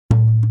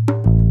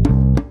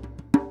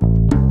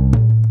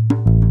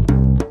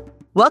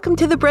Welcome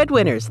to The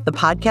Breadwinners, the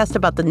podcast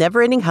about the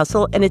never-ending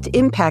hustle and its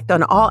impact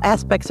on all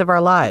aspects of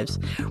our lives.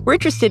 We're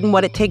interested in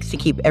what it takes to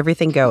keep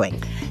everything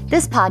going.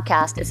 This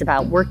podcast is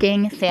about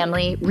working,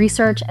 family,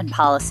 research, and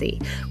policy.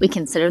 We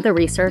consider the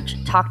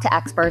research, talk to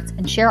experts,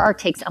 and share our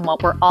takes on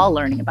what we're all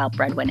learning about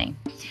breadwinning.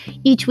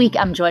 Each week,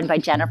 I'm joined by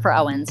Jennifer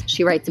Owens.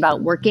 She writes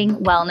about working,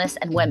 wellness,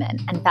 and women,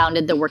 and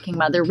founded the Working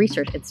Mother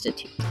Research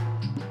Institute.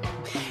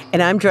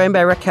 And I'm joined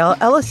by Raquel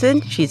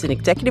Ellison. She's an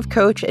executive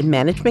coach and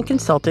management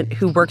consultant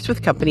who works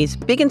with companies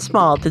big and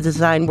small to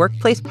design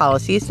workplace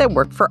policies that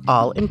work for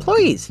all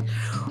employees.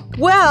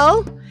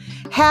 Well,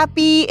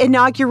 happy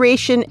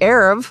inauguration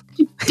Erev.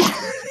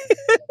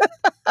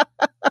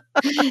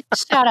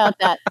 Shout out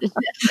that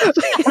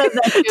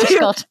Jewish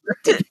culture.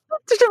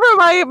 For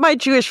my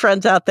Jewish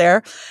friends out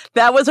there,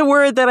 that was a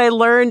word that I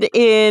learned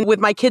with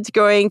my kids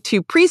going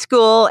to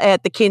preschool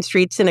at the Kane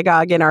Street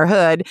Synagogue in our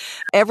hood.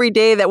 Every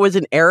day that was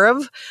an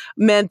Erev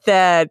meant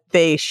that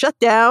they shut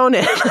down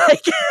at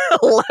like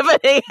 11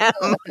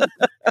 a.m.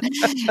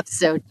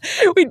 So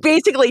we'd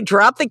basically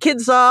drop the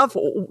kids off,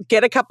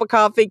 get a cup of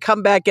coffee,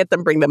 come back, get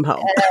them, bring them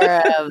home.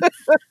 Erev.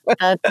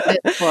 That's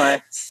good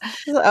for.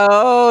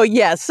 Oh,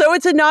 yes. So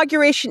it's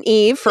Inauguration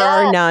Eve for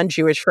our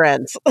non-Jewish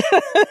friends.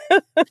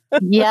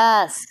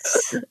 Yes,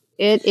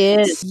 it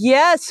is.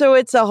 Yeah, so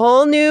it's a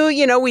whole new,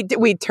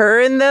 we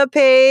turn the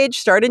page,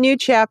 start a new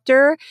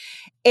chapter.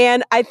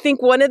 And I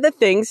think one of the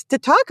things to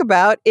talk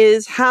about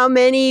is how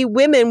many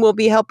women will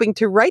be helping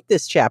to write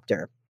this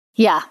chapter.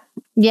 Yeah,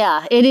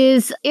 it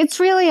is. It's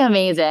really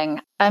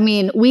amazing. I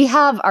mean, we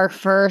have our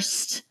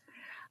first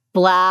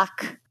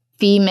Black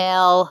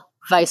female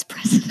vice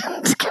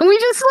president. Can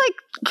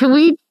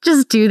we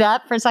just do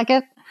that for a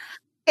second?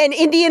 And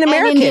Indian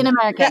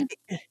American.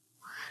 Yeah.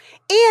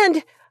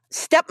 And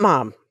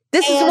stepmom.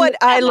 This is what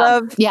I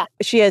love. Yeah.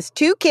 She has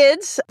 2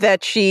 kids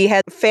that she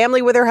had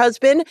family with her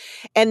husband,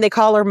 and they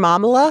call her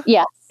Mamala.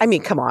 Yes. I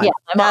mean, come on. Yeah,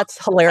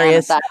 that's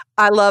hilarious.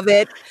 I love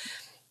it.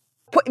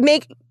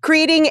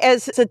 Creating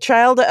as a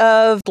child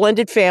of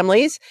blended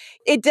families,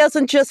 it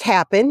doesn't just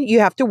happen.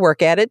 You have to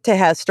work at it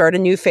to start a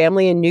new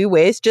family in new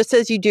ways, just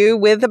as you do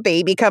with a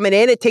baby coming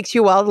in. It takes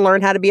you a while to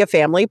learn how to be a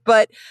family.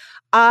 But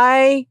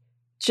I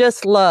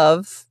just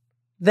love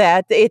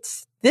that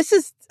this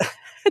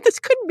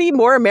couldn't be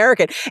more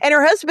American. And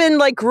her husband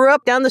grew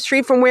up down the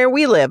street from where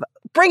we live.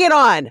 Bring it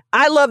on.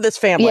 I love this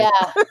family.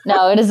 Yeah,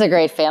 no, it is a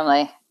great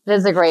family. It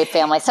is a great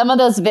family. Some of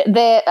those,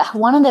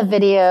 one of the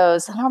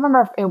videos, I don't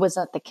remember if it was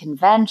at the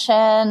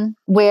convention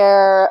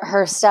where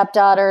her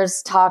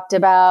stepdaughters talked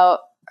about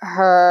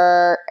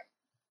her,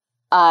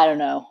 I don't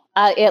know.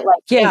 It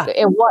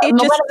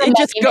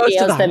just goes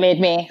to that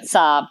made me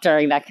sob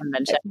during that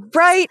convention.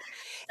 Right.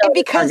 And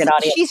because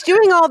she's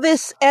doing all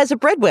this as a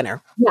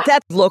breadwinner. Yeah.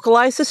 That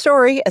localized the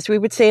story, as we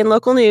would say in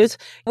local news.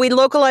 We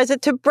localize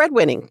it to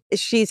breadwinning.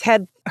 She's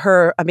had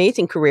her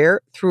amazing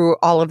career through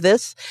all of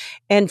this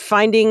and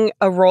finding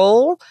a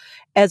role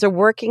as a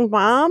working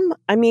mom.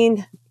 I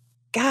mean,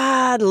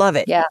 God, love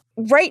it. Yeah.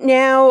 Right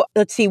now,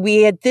 let's see,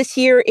 we had this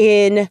year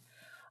in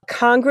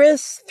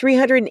Congress,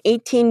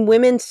 318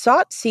 women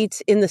sought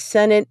seats in the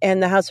Senate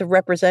and the House of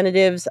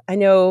Representatives. I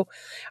know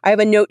I have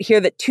a note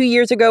here that 2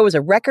 years ago was a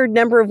record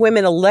number of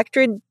women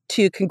elected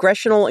to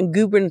congressional and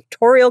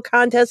gubernatorial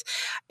contests.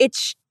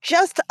 It's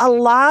just a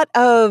lot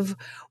of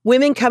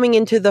women coming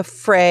into the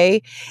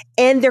fray,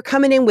 and they're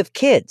coming in with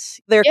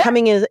kids. They're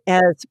coming in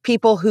as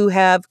people who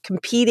have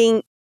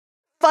competing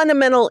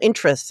fundamental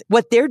interests,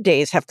 what their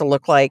days have to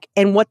look like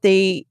and what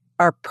they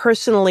are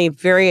personally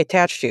very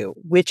attached to,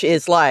 which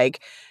is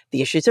like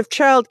the issues of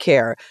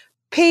childcare,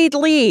 paid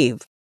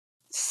leave,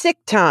 sick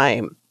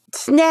time,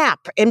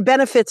 SNAP, and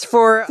benefits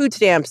for food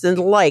stamps and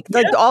the like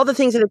all the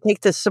things that it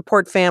takes to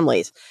support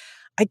families.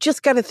 I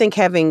just got to think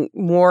having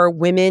more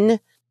women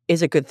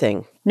is a good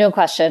thing. No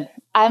question.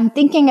 I'm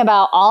thinking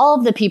about all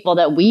of the people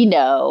that we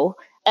know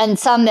and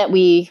some that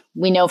we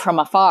know from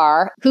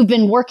afar who've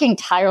been working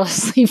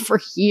tirelessly for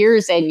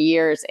years and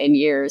years and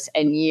years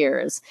and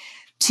years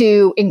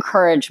to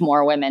encourage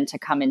more women to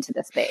come into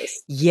the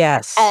space.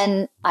 Yes.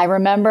 And I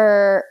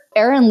remember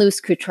Erin Luce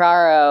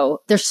Cutraro,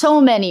 there's so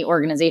many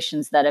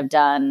organizations that have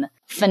done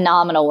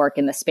phenomenal work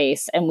in the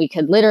space. And we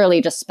could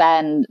literally just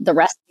spend the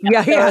rest of the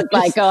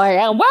episode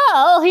going,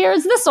 well,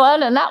 here's this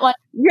one and that one.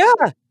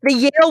 Yeah. The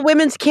Yale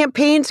Women's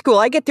Campaign School.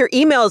 I get their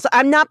emails.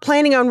 I'm not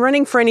planning on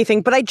running for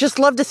anything, but I just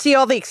love to see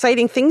all the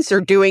exciting things they're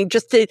doing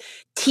just to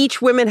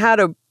teach women how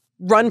to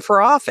run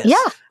for office. Yeah.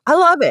 I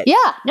love it.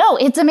 Yeah, no,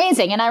 it's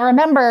amazing. And I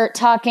remember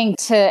talking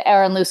to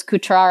Erin Luce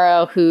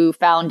Cutraro, who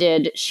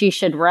founded She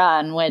Should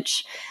Run,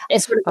 which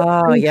is sort of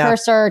a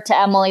precursor to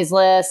Emily's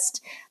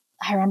List.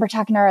 I remember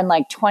talking to her in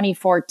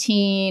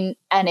 2014,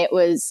 and it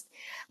was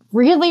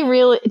really,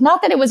 really,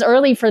 not that it was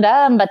early for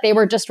them, but they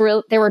were just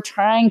they were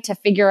trying to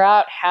figure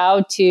out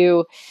how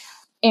to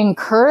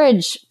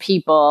encourage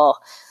people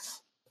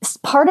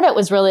part of it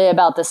was really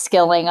about the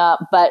skilling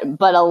up, but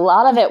a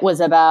lot of it was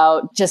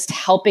about just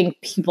helping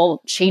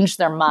people change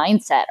their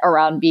mindset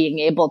around being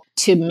able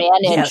to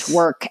manage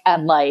work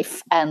and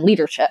life and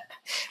leadership,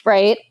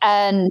 right?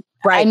 And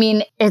I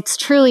mean, it's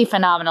truly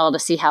phenomenal to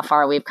see how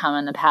far we've come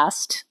in the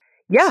past.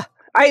 Yeah.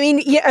 I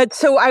mean, yeah.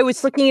 So I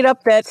was looking it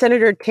up that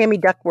Senator Tammy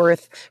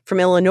Duckworth from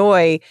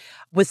Illinois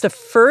was the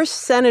first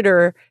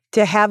senator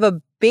to have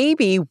a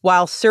baby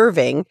while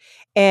serving.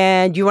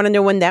 And you want to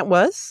know when that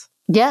was?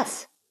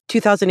 Yes.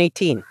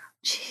 2018.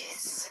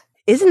 Jeez.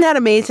 Isn't that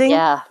amazing?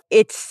 Yeah.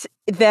 It's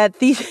that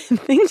these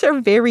things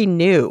are very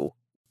new.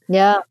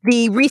 Yeah.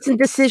 The recent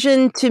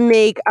decision to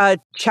make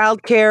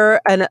childcare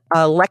an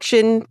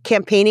election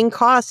campaigning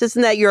cost,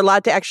 isn't that you're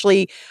allowed to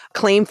actually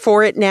claim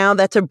for it now?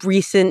 That's a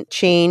recent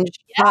change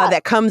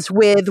that comes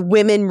with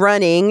women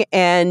running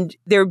and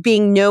there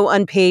being no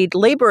unpaid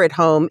labor at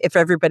home if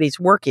everybody's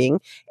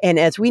working. And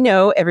as we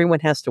know, everyone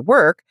has to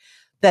work,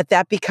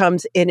 that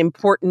becomes an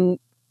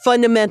important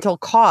fundamental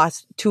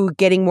cost to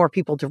getting more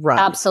people to run.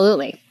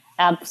 Absolutely.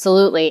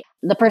 Absolutely.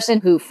 The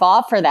person who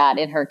fought for that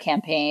in her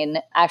campaign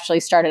actually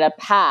started a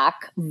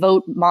PAC,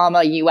 Vote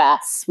Mama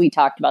US. We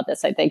talked about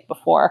this, I think,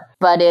 before.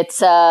 But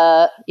it's,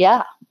 a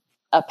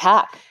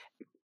PAC.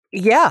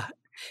 Yeah.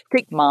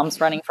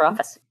 Moms running for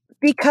office.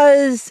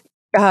 Because,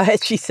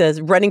 as she says,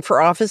 running for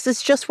office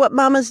is just what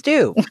mamas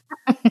do.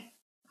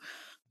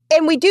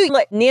 And we do.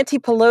 Like Nancy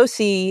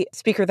Pelosi,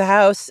 Speaker of the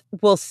House,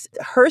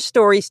 her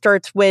story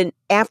starts when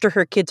after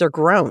her kids are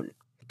grown.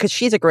 Because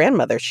she's a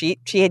grandmother. She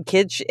had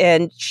kids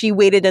and she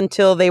waited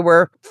until they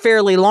were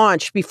fairly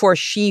launched before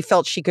she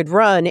felt she could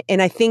run.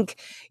 And I think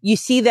you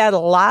see that a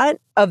lot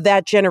of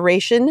that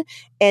generation.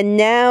 And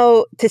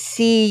now to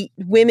see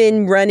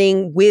women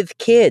running with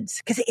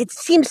kids, because it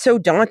seems so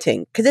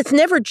daunting, because it's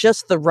never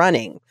just the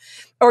running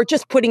or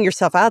just putting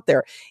yourself out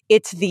there.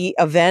 It's the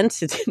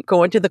events. It's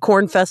going to the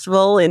corn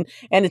festival and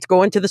it's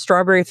going to the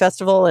strawberry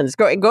festival and it's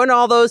going to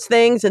all those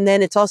things. And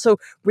then it's also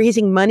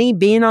raising money,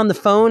 being on the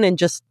phone and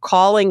just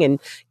calling and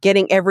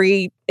getting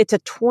it's a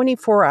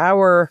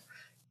 24-hour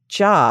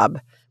job.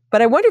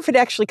 But I wonder if it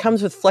actually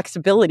comes with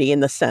flexibility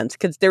in the sense,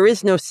 because there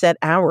is no set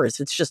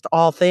hours. It's just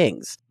all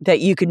things that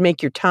you could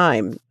make your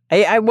time.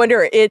 I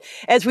wonder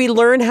as we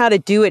learn how to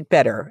do it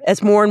better,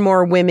 as more and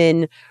more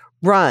women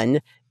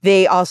run,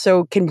 they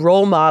also can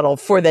role model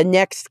for the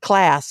next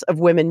class of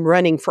women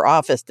running for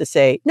office to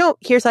say, no,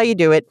 here's how you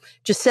do it.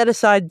 Just set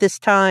aside this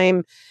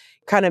time,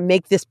 kind of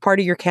make this part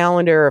of your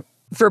calendar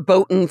for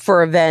voting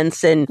for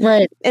events and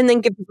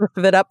then give the rest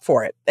of it up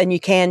for it. And you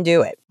can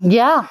do it.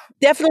 Yeah.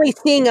 Definitely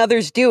seeing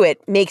others do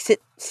it makes it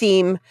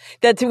seem,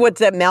 that's what's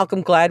that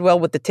Malcolm Gladwell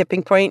with the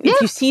tipping point. Yeah.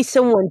 If you see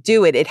someone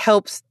do it, it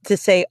helps to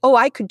say, oh,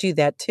 I could do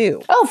that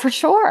too. Oh, for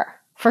sure.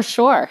 For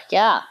sure.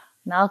 Yeah.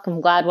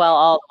 Malcolm Gladwell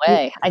all the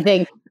way. I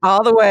think.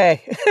 All the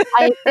way.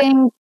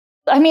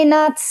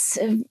 That's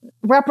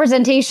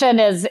representation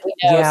is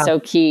so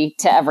key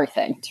to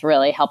everything to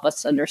really help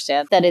us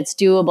understand that it's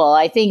doable.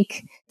 I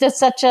think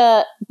that's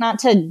not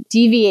to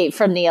deviate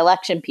from the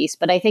election piece,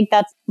 but I think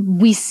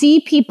we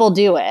see people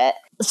do it.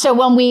 So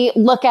when we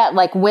look at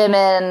like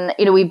women,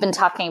 we've been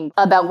talking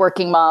about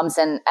working moms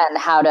and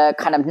how to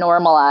kind of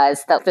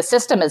normalize that the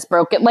system is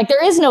broken. Like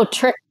there is no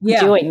trick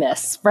doing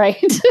this, right?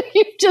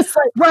 You just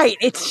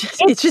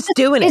It's just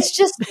doing it. It's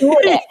just doing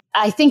it.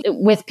 I think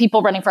with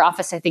people running for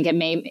office, I think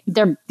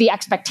the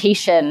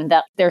expectation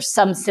that there's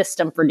some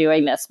system for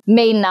doing this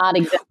may not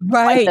exist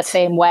quite the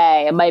same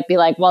way. It might be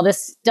like, well,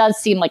 this does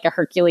seem like a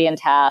Herculean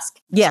task.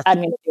 Yes,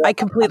 I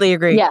completely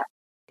agree. Yeah.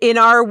 In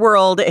our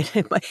world,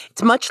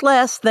 it's much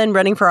less than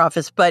running for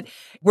office, but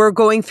we're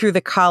going through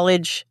the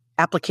college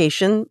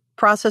application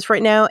process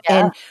right now.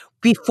 Yeah. And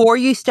before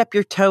you step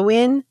your toe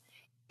in,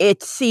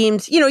 it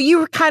seems,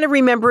 you kind of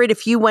remember it.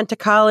 If you went to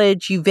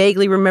college, you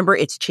vaguely remember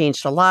it's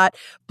changed a lot.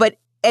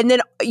 And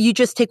then you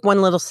just take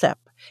one little step.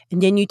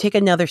 And then you take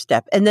another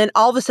step. And then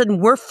all of a sudden,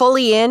 we're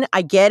fully in.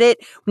 I get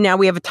it. Now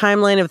we have a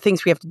timeline of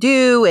things we have to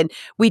do and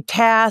we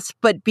task.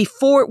 But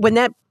when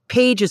that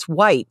page is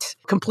white,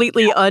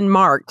 completely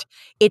unmarked,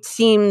 it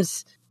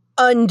seems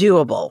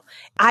undoable.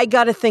 I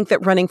got to think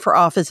that running for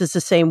office is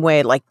the same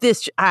way. Like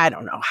this, I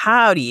don't know.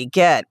 How do you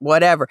get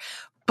whatever?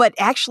 But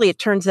actually, it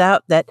turns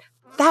out that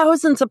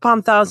thousands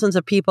upon thousands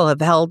of people have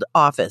held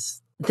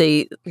office.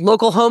 The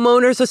local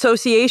homeowners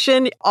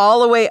association,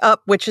 all the way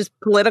up, which is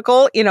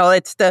political.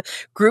 It's the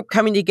group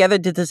coming together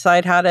to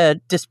decide how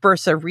to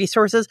disperse their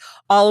resources,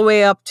 all the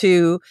way up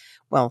to,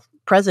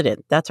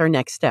 president. That's our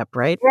next step,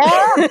 right?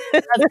 Yeah,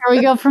 that's where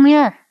we go from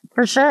here.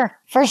 For sure.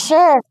 For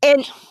sure.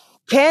 And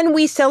can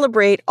we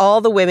celebrate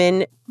all the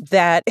women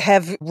that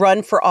have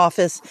run for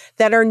office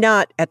that are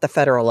not at the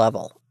federal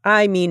level?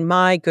 I mean,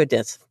 my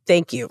goodness.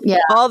 Thank you. Yeah.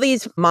 All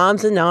these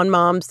moms and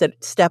non-moms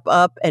that step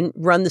up and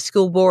run the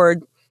school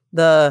board,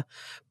 the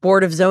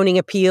Board of Zoning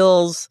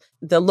Appeals,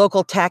 the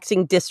local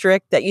taxing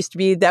district that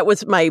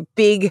was my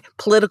big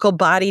political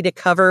body to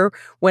cover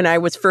when I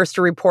was first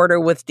a reporter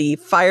with the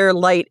Fire,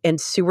 Light, and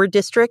Sewer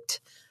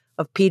District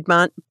of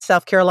Piedmont,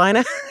 South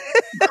Carolina,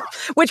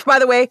 which, by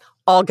the way,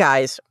 all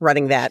guys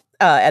running that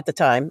at the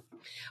time.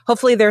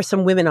 Hopefully there are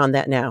some women on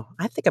that now.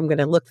 I think I'm going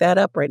to look that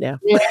up right now.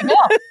 There you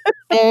go.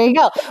 There you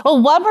go.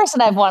 Well, one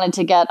person I've wanted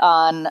to get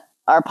on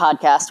our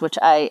podcast, which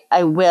I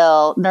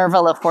will, Nerva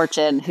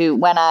LaFortune, who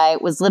when I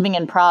was living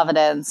in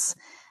Providence,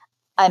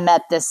 I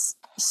met this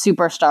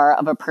superstar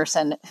of a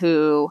person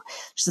who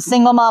she's a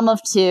single mom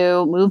of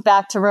 2, moved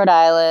back to Rhode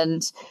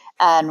Island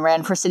and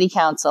ran for city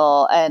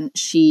council. And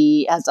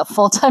she has a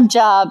full-time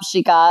job.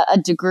 She got a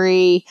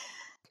degree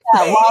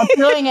while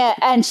doing it.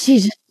 And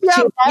she's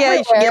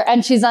everywhere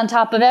and she's on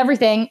top of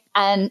everything.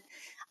 And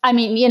I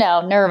mean, you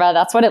know, Nerva,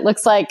 that's what it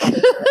looks like. That's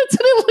what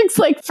it looks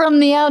like from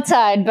the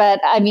outside. But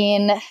I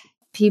mean,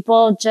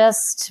 people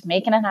just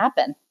making it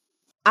happen.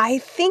 I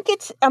think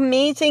it's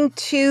amazing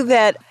too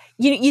that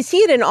you see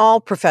it in all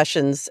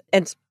professions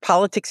and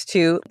politics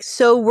too.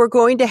 So we're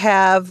going to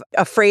have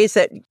a phrase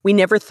that we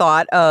never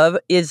thought of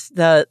is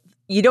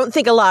you don't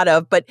think a lot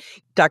of, but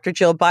Dr.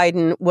 Jill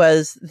Biden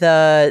was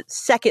the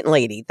second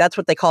lady. That's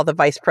what they call the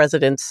vice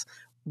president's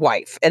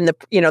wife. And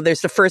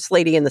there's the first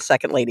lady and the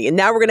second lady. And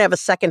now we're going to have a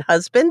second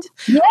husband,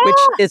 which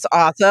is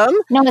awesome.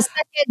 No, a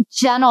second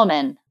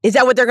gentleman. Is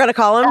that what they're going to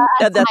call him?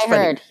 That's what I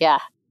heard. Yeah.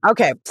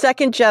 Okay.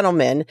 Second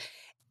gentleman.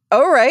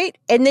 All right.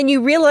 And then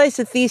you realize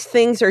that these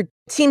things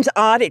seems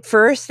odd at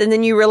first. And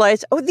then you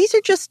realize, oh, these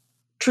are just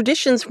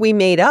traditions we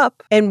made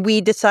up and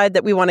we decide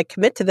that we want to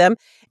commit to them.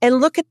 And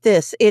look at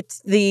this.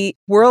 It's the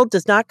world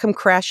does not come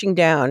crashing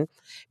down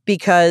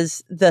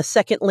because the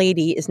second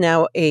lady is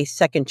now a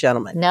second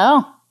gentleman.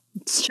 No,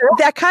 it's true.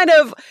 That kind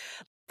of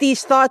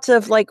these thoughts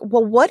of like,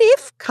 well, what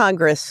if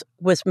Congress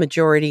was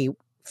majority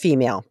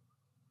female?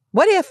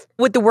 What if?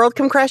 Would the world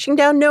come crashing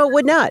down? No, it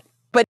would not.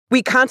 But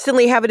we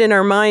constantly have it in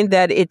our mind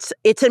that it's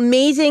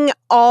amazing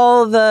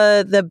all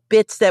the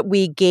bits that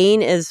we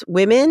gain as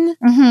women.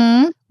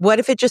 Mm-hmm. What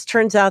if it just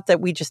turns out that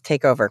we just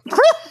take over?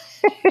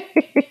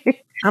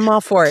 I'm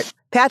all for it.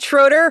 Pat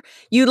Schroeder,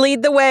 you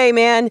lead the way,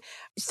 man.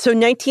 So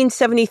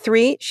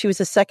 1973, she was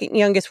the second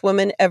youngest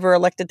woman ever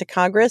elected to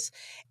Congress.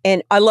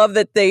 And I love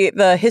that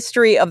the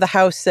history of the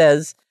House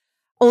says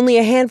only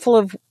a handful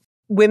of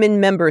women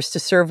members to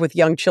serve with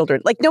young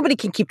children. Like nobody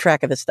can keep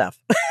track of this stuff.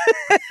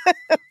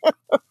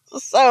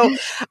 So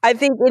I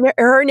think in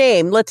her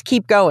name, let's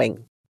keep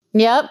going.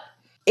 Yep.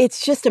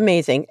 It's just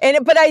amazing.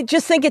 But I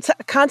just think it's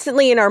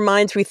constantly in our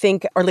minds, we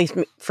think, or at least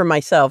for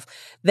myself,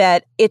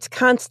 that it's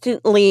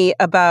constantly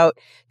about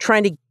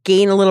trying to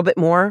gain a little bit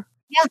more.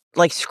 Yeah.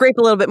 Like scrape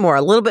a little bit more,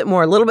 a little bit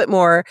more, a little bit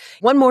more,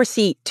 1 more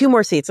seat, 2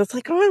 more seats. It's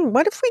like, oh,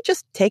 what if we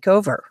just take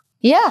over?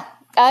 Yeah.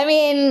 I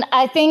mean,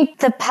 I think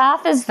the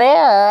path is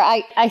there.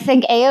 I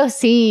think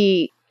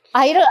AOC,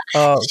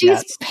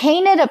 she's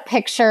painted a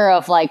picture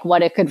of like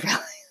what it could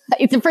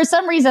really, for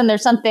some reason,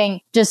 there's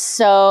something just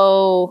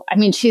so, I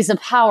mean, she's a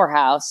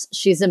powerhouse.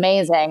 She's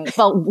amazing.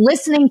 But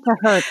listening to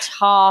her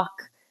talk,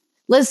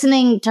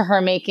 listening to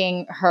her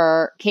making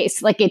her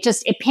case, like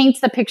it paints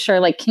the picture.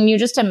 Like, can you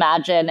just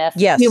imagine if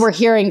we were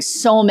hearing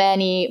so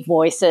many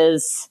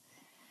voices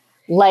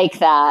like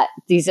that,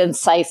 these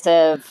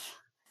incisive,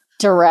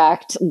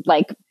 direct,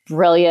 like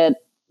brilliant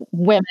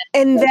women.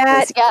 And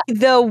that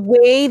the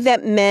way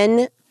that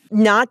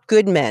not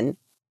good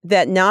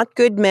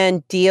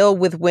men deal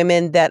with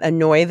women that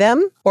annoy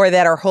them or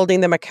that are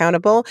holding them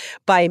accountable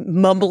by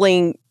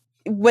mumbling.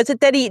 Was it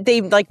that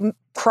they like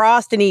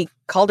crossed and he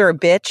called her a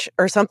bitch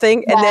or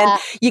something? Yeah. And then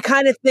you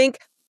kind of think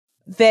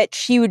that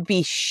she would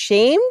be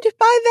shamed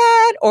by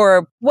that,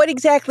 or what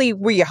exactly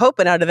were you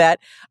hoping out of that?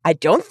 I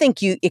don't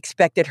think you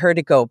expected her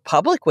to go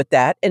public with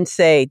that and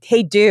say,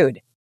 hey,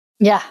 dude.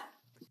 Yeah.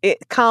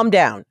 Calm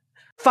down.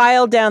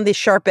 File down the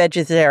sharp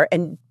edges there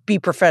and be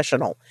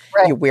professional,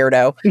 right. You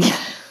weirdo.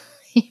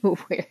 You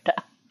weirdo.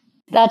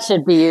 That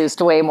should be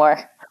used way more.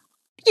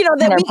 You know,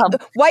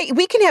 that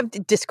we can have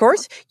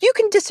discourse. You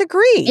can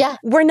disagree. Yeah.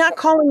 We're not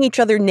calling each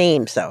other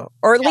names, though.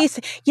 Or at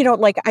least, you know,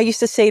 like I used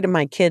to say to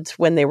my kids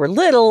when they were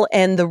little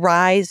and the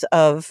rise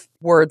of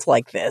words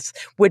like this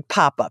would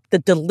pop up, the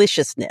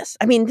deliciousness.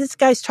 I mean, this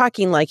guy's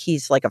talking like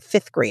he's like a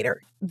 5th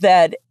grader,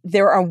 that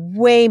there are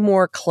way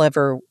more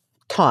clever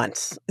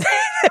taunts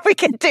that we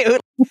can do.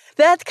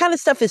 That kind of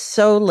stuff is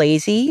so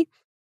lazy.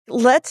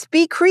 Let's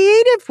be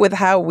creative with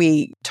how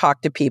we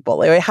talk to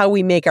people, how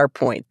we make our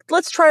point.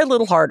 Let's try a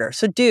little harder.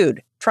 So,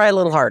 dude, try a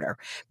little harder.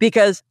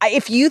 Because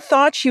if you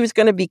thought she was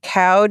going to be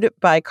cowed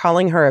by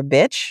calling her a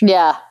bitch.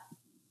 Yeah.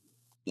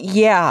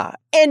 Yeah.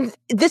 And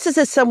this is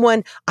as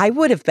someone I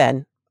would have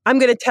been. I'm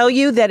going to tell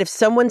you that if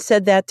someone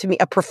said that to me,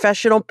 a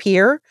professional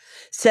peer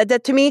said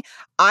that to me,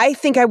 I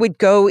think I would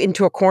go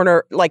into a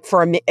corner like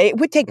for a minute. It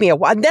would take me a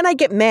while. And then I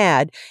get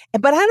mad,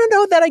 but I don't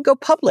know that I'd go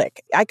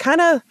public. I kind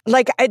of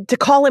like to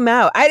call him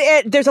out.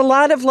 There's a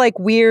lot of like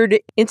weird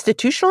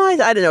institutionalized,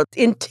 I don't know,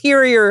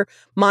 interior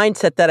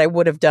mindset that I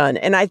would have done.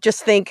 And I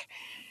just think,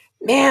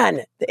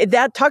 man,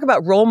 that talk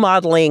about role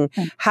modeling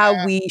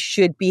how we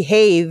should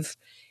behave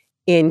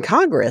in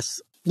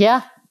Congress.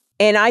 Yeah.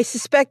 And I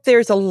suspect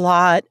there's a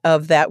lot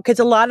of that because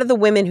a lot of the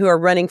women who are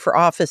running for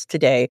office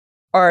today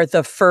are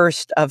the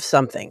first of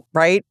something,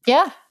 right?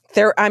 Yeah.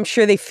 I'm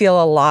sure they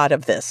feel a lot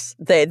of this.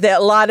 A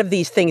lot of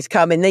these things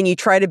come, and then you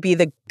try to be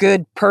the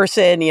good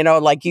person,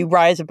 like you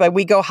rise, but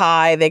we go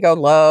high, they go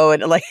low,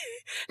 and like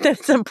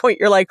at some point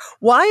you're like,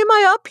 why am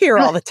I up here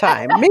all the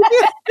time? Maybe.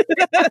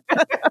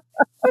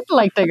 I'd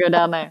like to go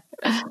down there.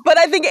 But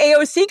I think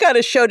AOC kind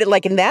of showed it,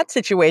 like in that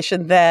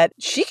situation, that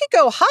she could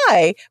go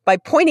high by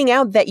pointing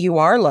out that you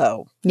are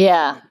low.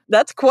 Yeah.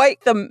 That's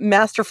quite the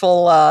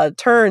masterful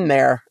turn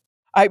there.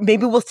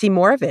 Maybe we'll see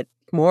more of it.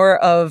 More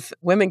of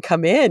women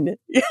come in.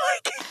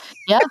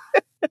 Yeah.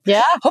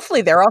 Yeah.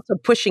 Hopefully they're also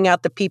pushing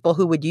out the people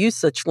who would use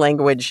such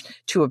language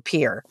to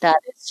appear. That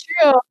is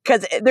true.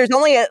 Because there's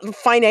only a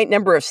finite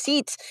number of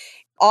seats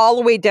all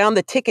the way down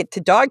the ticket to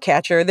dog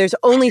catcher. There's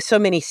only so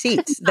many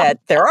seats that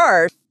there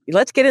are.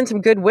 Let's get in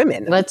some good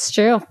women. That's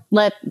true.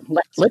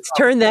 Let's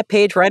turn that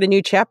page, write a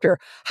new chapter.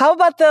 How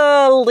about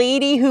the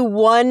lady who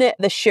won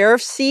the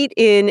sheriff's seat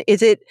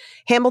is it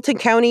Hamilton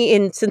County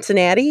in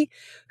Cincinnati,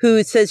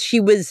 who says she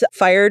was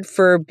fired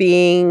for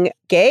being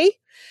gay,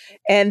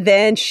 and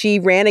then she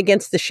ran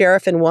against the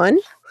sheriff and won?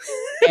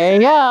 There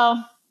you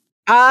go.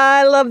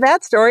 I love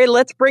that story.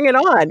 Let's bring it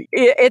on.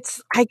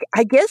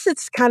 I guess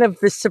it's kind of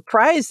the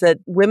surprise that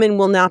women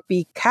will not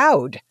be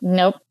cowed.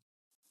 Nope.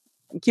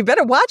 You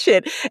better watch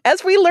it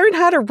as we learn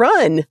how to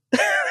run.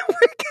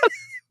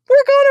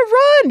 We're going to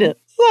run.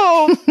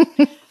 So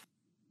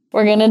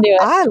we're going to do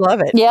it. I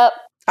love it. Yep.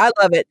 I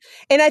love it.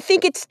 And I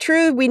think it's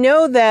true. We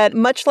know that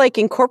much like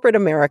in corporate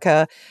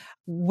America,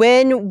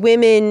 when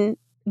women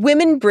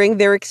bring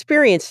their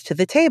experience to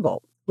the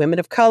table, women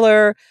of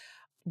color,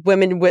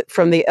 women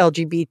from the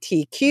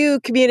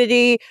LGBTQ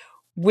community,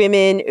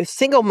 women,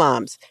 single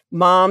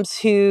moms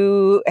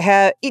who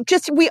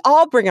we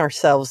all bring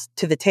ourselves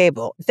to the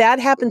table. That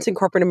happens in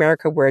corporate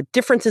America, where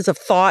differences of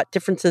thought,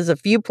 differences of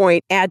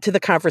viewpoint add to the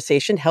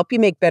conversation, help you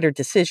make better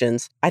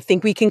decisions. I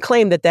think we can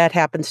claim that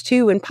happens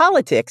too in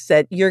politics,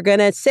 that you're going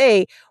to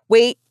say,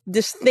 wait,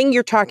 this thing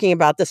you're talking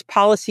about, this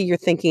policy you're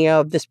thinking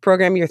of, this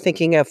program you're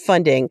thinking of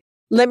funding,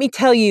 let me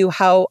tell you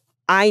how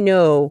I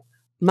know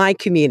my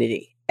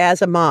community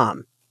as a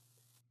mom,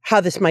 how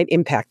this might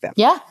impact them.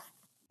 Yeah.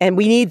 And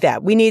we need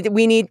that. We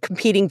need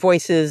competing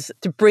voices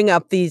to bring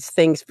up these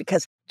things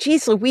because,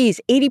 geez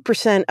Louise,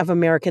 80% of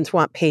Americans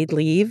want paid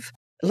leave.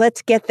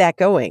 Let's get that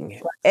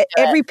going.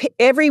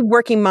 Every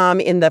working mom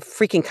in the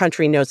freaking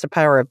country knows the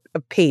power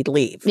of paid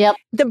leave. Yep.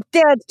 The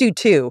dads do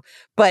too,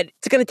 but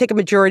it's going to take a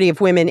majority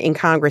of women in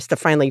Congress to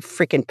finally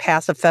freaking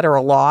pass a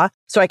federal law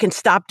so I can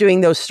stop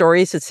doing those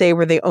stories that say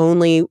we're the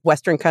only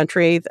Western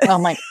country,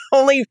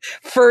 only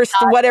first,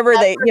 whatever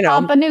they,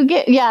 Papua New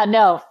Guinea. Yeah,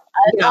 no.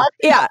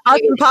 Yeah, us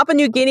in Papua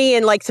New Guinea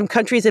and like some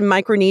countries in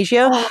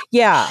Micronesia.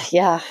 Yeah.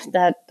 Yeah,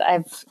 that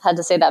I've had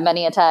to say that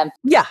many a time.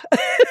 Yeah.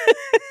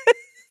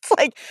 It's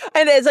like,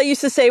 and as I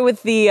used to say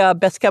with the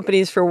best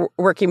companies for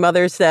working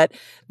mothers, that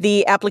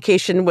the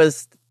application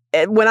was,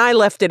 when I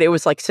left it, it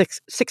was like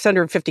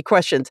 650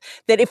 questions.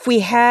 That if we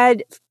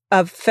had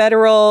a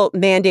federal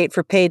mandate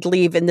for paid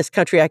leave in this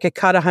country, I could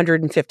cut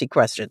 150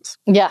 questions.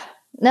 Yeah.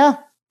 No.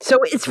 So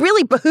it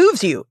really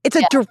behooves you. It's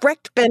a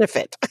direct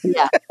benefit.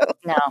 Yeah.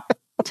 No.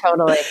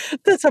 Totally.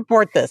 To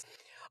support this.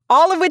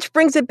 All of which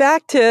brings it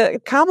back to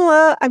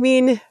Kamala. I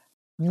mean,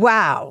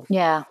 wow.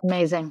 Yeah,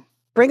 amazing.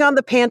 Bring on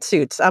the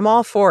pantsuits. I'm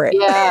all for it.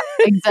 Yeah,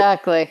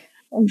 exactly.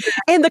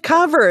 And the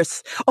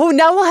Converse. Oh,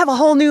 now we'll have a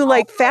whole new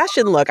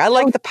fashion look. I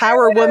like the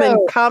power woman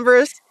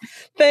Converse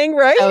thing,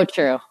 right? So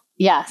true.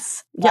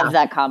 Yes. Love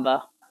that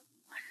combo.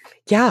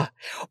 Yeah.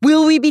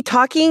 Will we be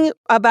talking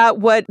about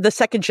what the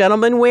second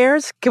gentleman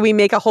wears? Can we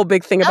make a whole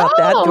big thing about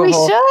that? We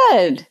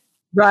should.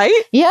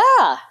 Right?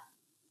 Yeah.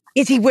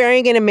 Is he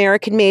wearing an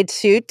American-made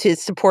suit to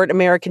support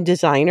American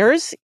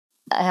designers?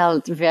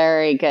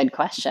 Very good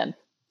question.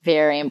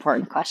 Very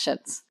important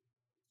questions.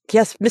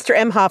 Yes, Mr.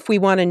 Emhoff, we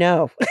want to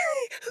know.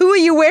 Who are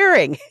you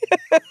wearing?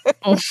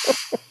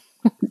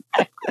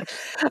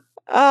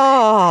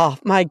 Oh,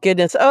 my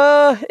goodness.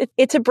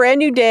 It's a brand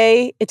new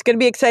day. It's going to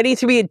be exciting.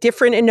 It's going to be a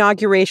different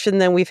inauguration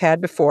than we've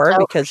had before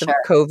because of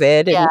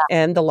COVID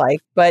and the like.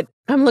 But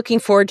I'm looking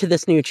forward to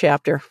this new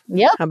chapter.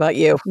 Yep. How about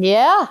you?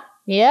 Yeah.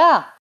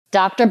 Yeah.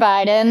 Dr.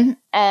 Biden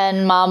and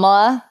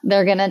Kamala,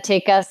 they're going to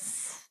take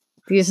us.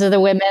 These are the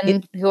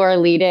women who are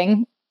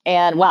leading.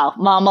 And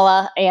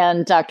Kamala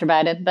and Dr.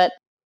 Biden. But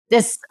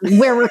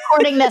we're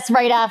recording this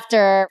right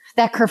after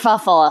that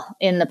kerfuffle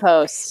in the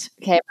Post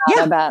came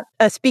out about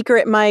a speaker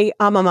at my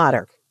alma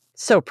mater.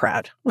 So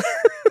proud.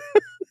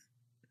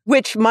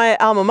 Which my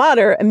alma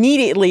mater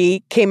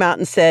immediately came out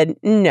and said,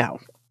 no,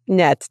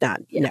 it's not.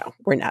 Yeah. No,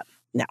 we're not.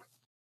 No.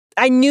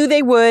 I knew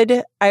they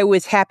would. I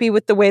was happy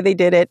with the way they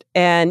did it.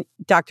 And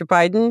Dr.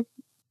 Biden,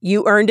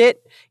 you earned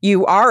it.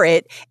 You are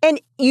it.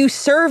 And you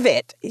serve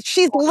it.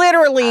 She's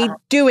literally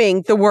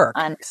doing the work.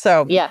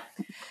 So,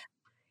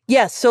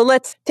 yes. So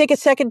let's take a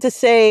second to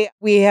say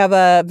we have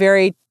a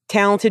very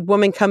talented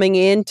woman coming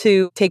in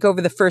to take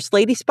over the First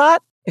Lady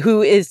spot,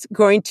 who is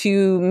going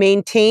to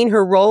maintain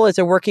her role as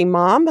a working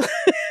mom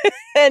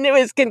and it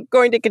was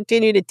going to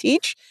continue to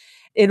teach.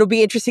 It'll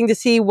be interesting to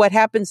see what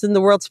happens in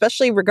the world,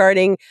 especially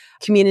regarding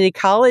community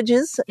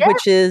colleges,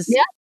 which is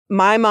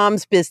my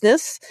mom's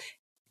business.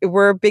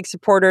 We're big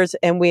supporters,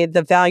 and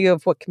the value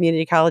of what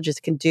community colleges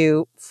can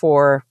do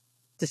for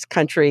this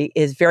country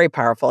is very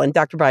powerful. And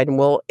Dr. Biden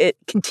will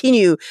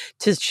continue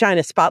to shine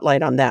a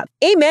spotlight on that.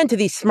 Amen to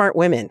these smart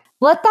women.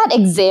 Let that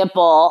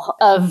example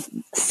of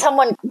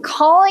someone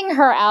calling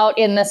her out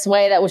in this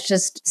way that was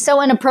just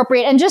so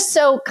inappropriate and just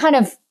so kind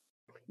of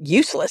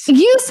useless. And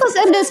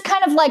just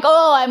kind of like,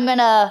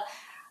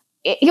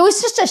 it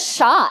was just a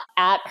shot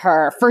at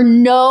her for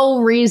no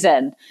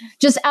reason,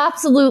 just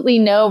absolutely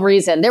no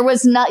reason. There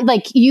was not,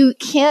 like, you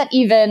can't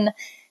even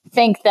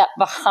think that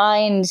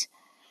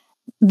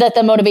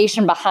the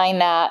motivation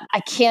behind that, I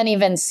can't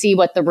even see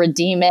what the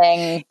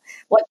redeeming,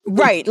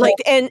 right. Like,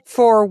 and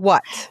for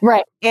what?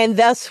 Right. And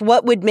thus,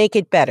 what would make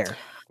it better?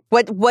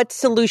 What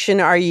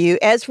solution are you,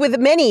 as with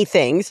many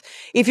things,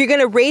 if you're going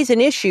to raise an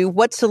issue,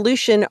 what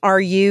solution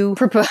are you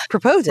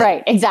proposing?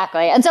 Right,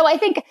 exactly. And so I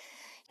think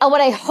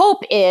what I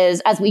hope is,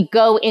 as we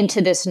go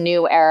into this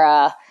new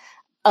era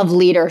of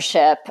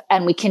leadership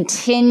and we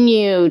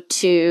continue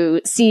to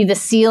see the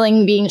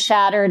ceiling being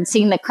shattered,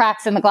 seeing the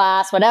cracks in the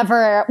glass,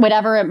 whatever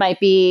it might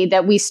be,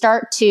 that we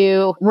start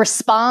to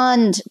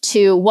respond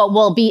to what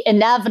we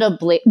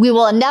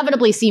will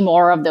inevitably see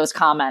more of those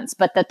comments,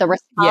 but that the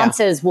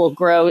responses will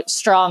grow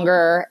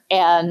stronger,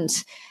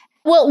 and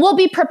we'll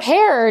be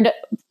prepared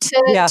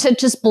to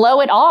just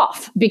blow it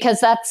off,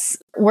 because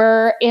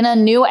we're in a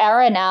new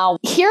era now.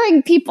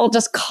 Hearing people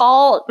just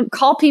call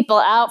people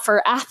out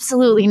for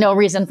absolutely no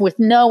reason, with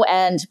no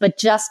end, but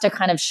just to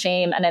kind of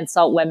shame and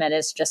insult women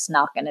is just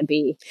not going to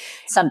be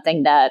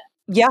something that...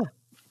 Yeah.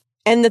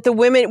 And that the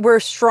women, we're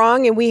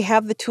strong and we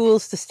have the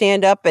tools to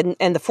stand up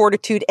and the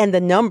fortitude and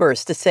the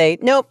numbers to say,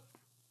 nope,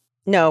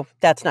 no,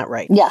 that's not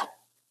right. Yeah,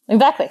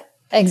 exactly.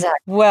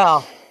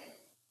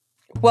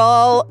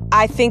 Well,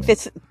 I think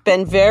this has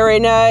been very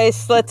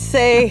nice. Let's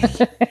say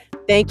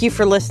thank you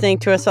for listening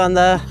to us on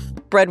the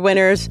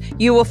Breadwinners.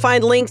 You will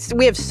find links.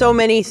 We have so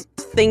many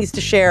things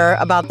to share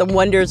about the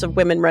wonders of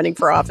women running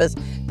for office.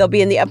 They'll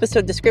be in the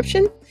episode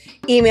description.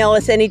 Email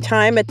us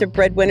anytime at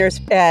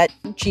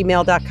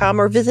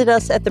thebreadwinners@gmail.com or visit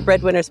us at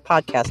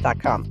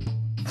thebreadwinnerspodcast.com.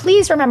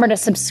 Please remember to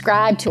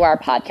subscribe to our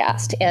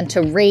podcast and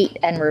to rate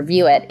and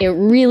review it. It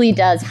really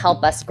does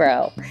help us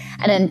grow.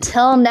 And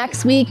until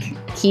next week,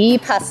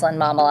 keep hustling,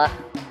 Mamala.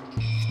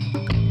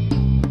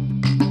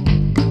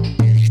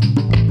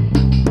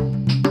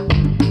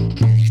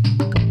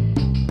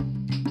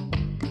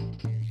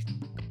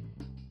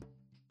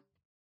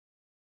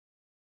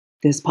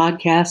 This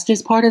podcast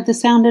is part of the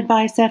Sound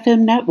Advice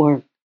FM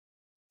network.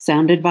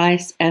 Sound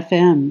Advice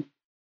FM.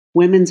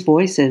 Women's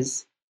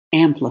voices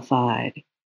amplified.